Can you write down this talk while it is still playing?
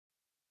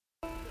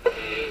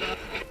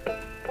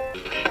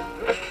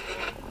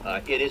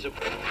It is a...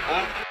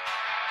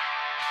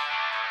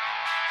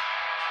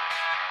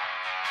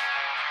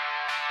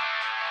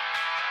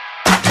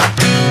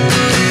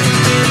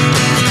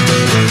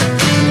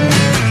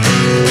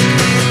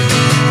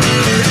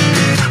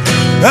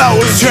 I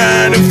was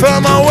trying to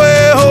find my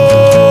way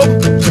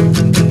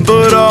home,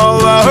 but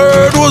all I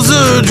heard was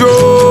a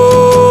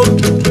drone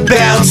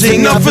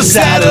bouncing off a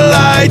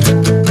satellite,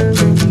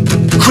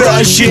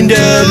 crushing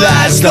the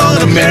last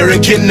on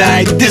American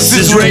night. This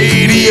is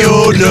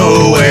Radio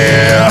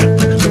Nowhere.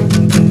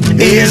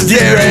 Is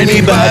there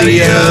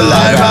anybody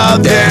alive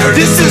out there?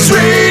 This is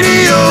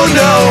Radio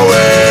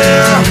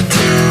Nowhere.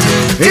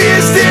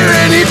 Is there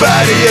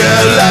anybody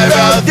alive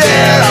out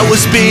there? I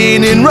was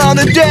spinning round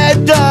a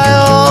dead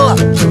dial,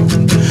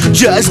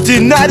 just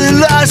another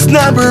lost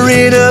number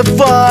in a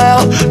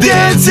file,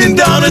 dancing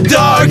down a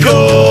dark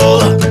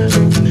hole,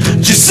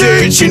 just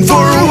searching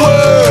for a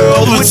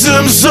world with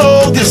some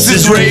soul. This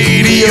is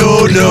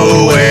Radio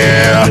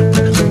Nowhere.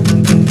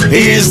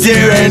 Is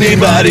there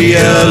anybody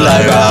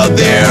alive out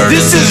there?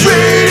 This is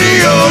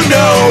Radio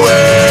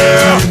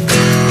Nowhere.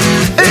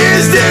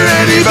 Is there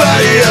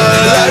anybody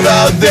alive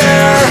out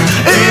there?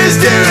 Is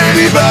there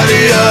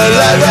anybody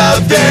alive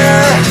out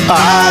there?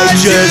 I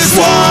just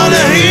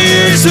wanna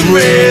hear some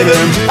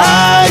rhythm.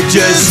 I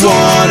just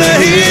wanna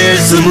hear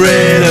some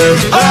rhythm.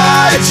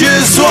 I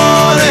just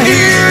wanna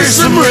hear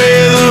some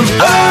rhythm.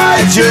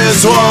 I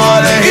just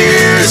wanna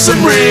hear some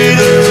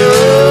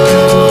rhythm.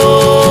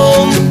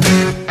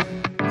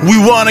 We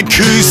want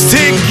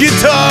acoustic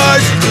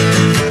guitars.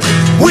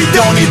 We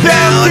don't need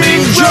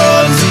pounding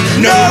drums.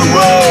 No,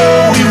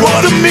 we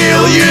want a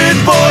million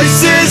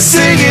voices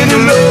singing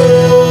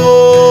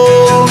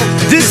alone.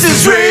 This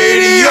is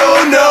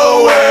Radio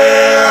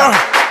Nowhere.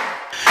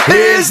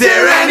 Is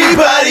there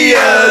anybody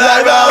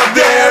alive out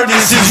there?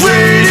 This is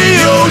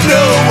Radio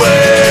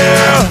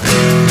Nowhere.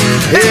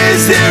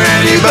 Is there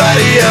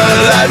anybody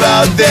alive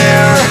out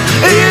there?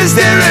 Is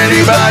there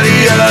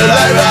anybody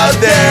alive out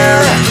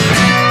there?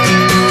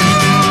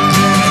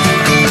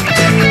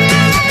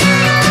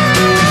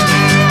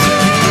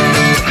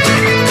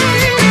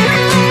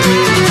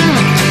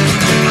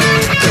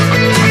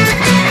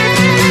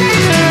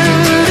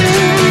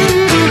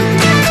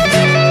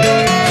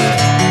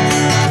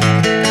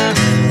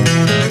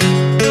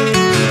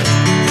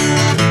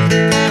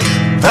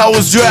 I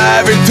was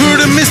driving through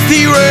the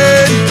misty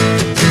rain,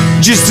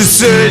 just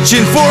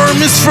searching for a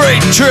missed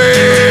freight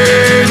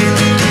train,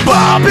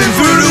 bopping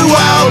through the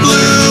wild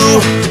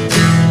blue,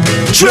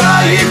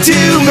 trying to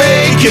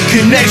make a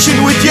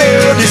connection with you.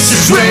 This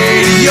is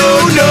Radio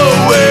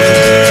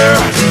Nowhere.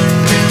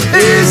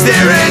 Is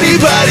there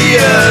anybody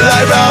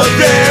alive out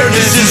there?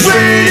 This is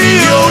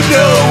Radio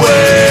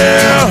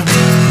Nowhere.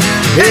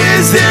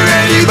 Is there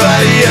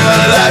anybody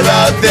alive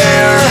out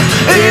there?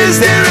 Is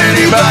there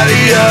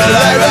anybody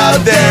alive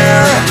out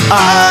there?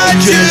 I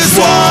just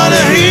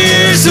wanna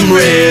hear some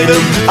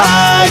rhythm.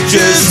 I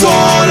just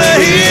wanna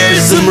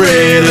hear some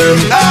rhythm.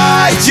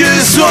 I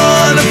just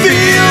wanna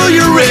feel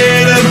your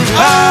rhythm.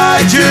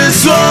 I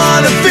just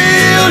wanna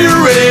feel your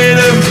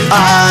rhythm.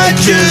 I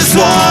just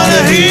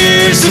wanna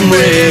hear some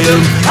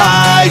rhythm.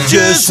 I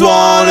just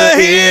wanna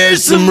hear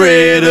some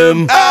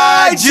rhythm.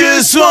 I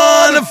just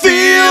wanna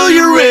feel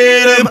your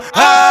rhythm.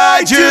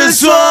 I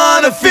just